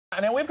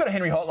Now, we've got a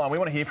Henry Hotline. We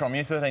want to hear from you,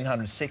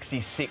 1300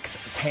 66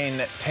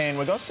 10 10.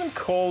 We've got some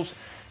calls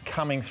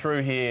coming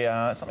through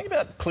here, something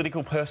about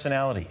political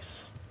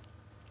personalities.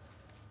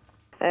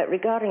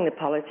 Regarding the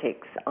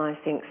politics, I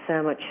think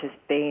so much has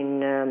been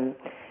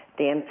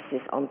the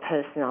emphasis on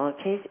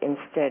personalities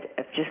instead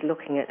of just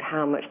looking at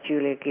how much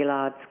Julia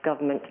Gillard's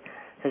government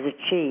has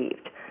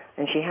achieved.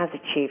 And she has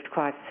achieved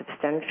quite a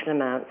substantial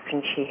amount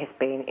since she has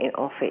been in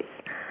office.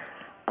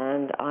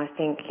 And I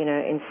think, you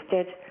know,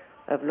 instead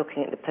of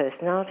looking at the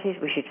personalities,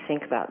 we should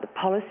think about the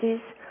policies,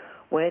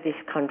 where this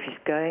country's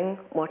going,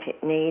 what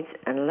it needs,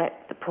 and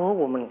let the poor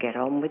woman get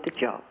on with the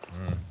job.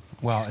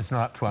 Well, it's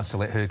not up to us to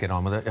let her get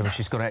on with it. I mean,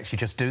 she's got to actually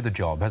just do the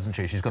job, hasn't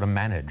she? She's got to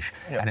manage.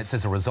 Yep. And it's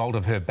as a result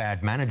of her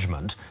bad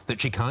management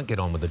that she can't get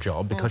on with the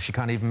job because she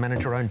can't even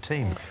manage her own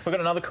team. We've got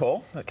another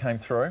call that came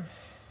through.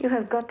 You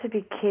have got to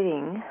be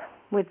kidding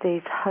with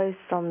these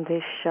hosts on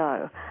this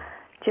show.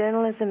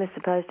 Journalism is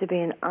supposed to be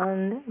an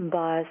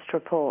unbiased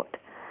report.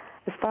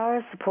 As far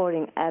as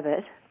supporting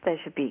Abbott, they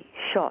should be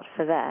shot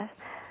for that.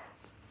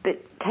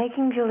 But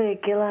taking Julia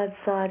Gillard's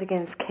side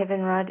against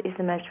Kevin Rudd is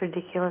the most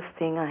ridiculous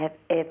thing I have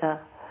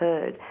ever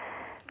heard.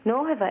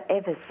 Nor have I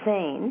ever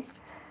seen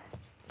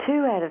 2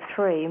 out of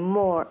 3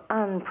 more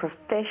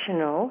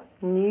unprofessional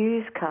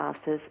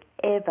newscasters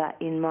ever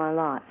in my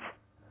life.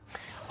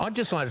 I'd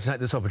just like to take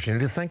this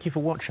opportunity to thank you for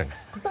watching.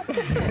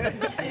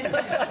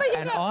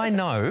 And I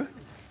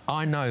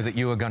know that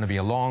you are going to be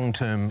a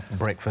long-term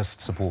breakfast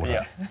supporter.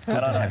 Yeah. Good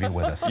to have you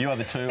with us. You are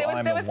the two, I'm the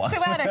one. There was 2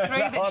 out of 3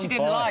 that she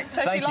didn't like,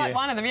 so she liked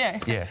one of them, yeah.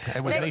 Yeah,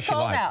 it was me she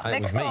liked.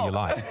 It was me you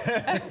liked.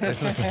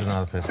 Let's listen to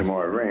another person. To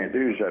my rant,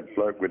 who's that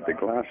bloke with the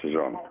glasses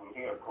on?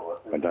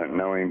 I don't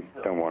know him,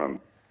 don't want him.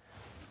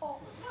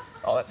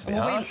 Oh, that's a bit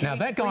harsh. Now,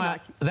 that guy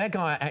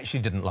I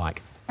actually didn't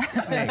like.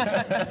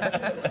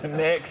 Next.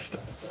 Next.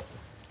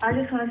 I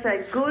just want to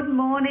say good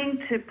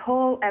morning to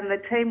Paul and the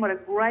team. What a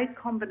great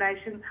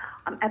combination.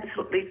 I'm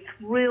absolutely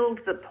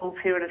thrilled that Paul's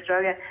here in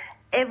Australia.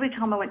 Every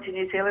time I went to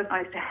New Zealand, I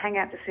used to hang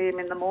out to see him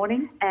in the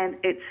morning, and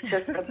it's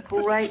just a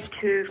great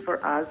coup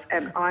for us,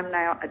 and I'm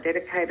now a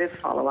dedicated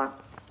follower.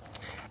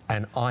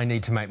 And I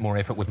need to make more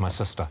effort with my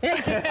sister.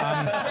 Thank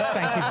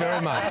you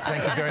very much.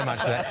 Thank you very much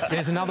for that.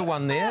 There's another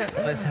one there.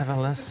 Let's have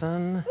a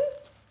listen.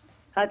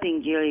 I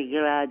think Julia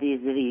Gillard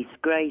is a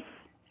disgrace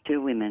to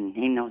women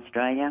in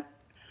Australia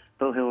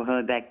for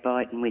her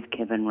backbiting with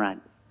Kevin Rudd.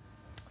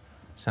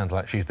 Sounds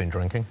like she's been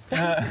drinking.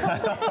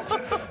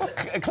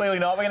 Clearly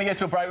not. We're going to get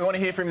to a break. We want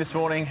to hear from him this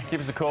morning. Give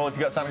us a call if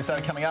you've got something to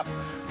say. Coming up,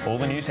 all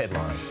the news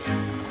headlines.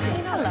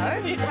 Hello.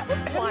 That was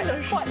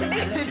quite the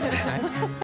mix.